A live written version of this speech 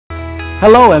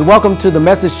Hello and welcome to the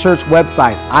Message Church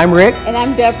website. I'm Rick. And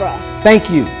I'm Deborah. Thank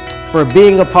you for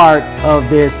being a part of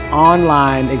this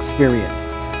online experience.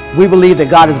 We believe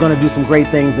that God is going to do some great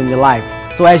things in your life.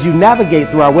 So as you navigate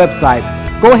through our website,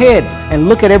 go ahead and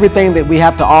look at everything that we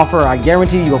have to offer. I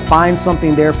guarantee you'll find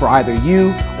something there for either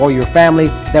you or your family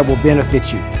that will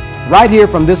benefit you. Right here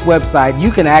from this website, you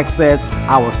can access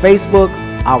our Facebook,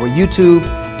 our YouTube,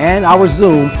 and our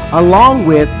Zoom, along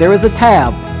with there is a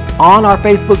tab on our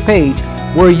Facebook page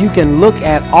where you can look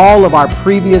at all of our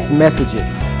previous messages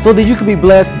so that you can be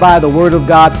blessed by the Word of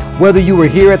God, whether you were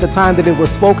here at the time that it was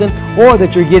spoken or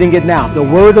that you're getting it now. The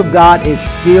Word of God is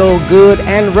still good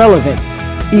and relevant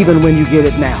even when you get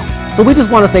it now. So we just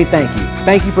want to say thank you.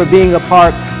 Thank you for being a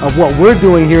part of what we're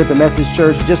doing here at the Message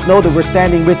Church. Just know that we're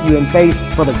standing with you in faith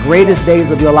for the greatest days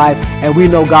of your life, and we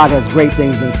know God has great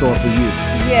things in store for you.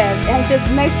 Yes, and just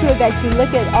make sure that you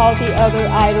look at all the other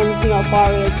items, as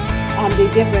far as the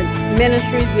different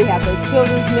ministries. We have the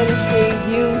children's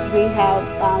ministry, youth, we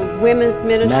have women's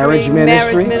ministry, marriage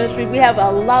ministry. We have a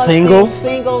lot of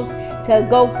singles to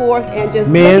go forth and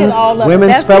just look at all of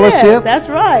women's it. fellowship. That's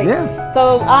right. Yeah.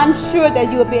 So I'm sure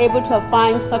that you will be able to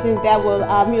find something that will,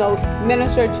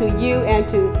 minister to you and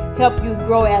to help you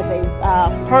grow as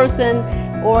a person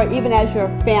or even as your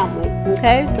family.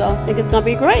 Okay, so I think it's going to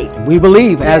be great. We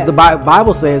believe, as the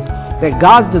Bible says, that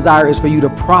God's desire is for you to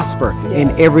prosper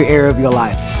in every area of your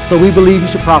life. So we believe you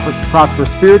should prosper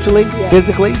spiritually,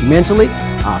 physically, mentally,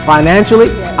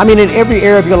 financially. I mean, in every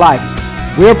area of your life.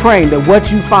 We're praying that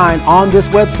what you find on this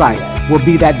website will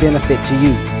be that benefit to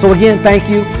you. So again, thank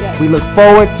you. We look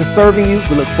forward to serving you.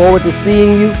 We look forward to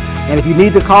seeing you. And if you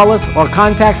need to call us or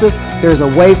contact us, there's a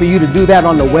way for you to do that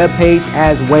on the webpage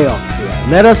as well.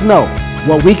 Let us know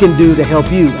what we can do to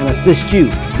help you and assist you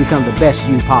to become the best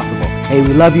you possible. Hey,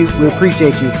 we love you. We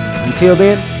appreciate you. Until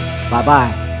then,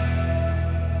 bye-bye.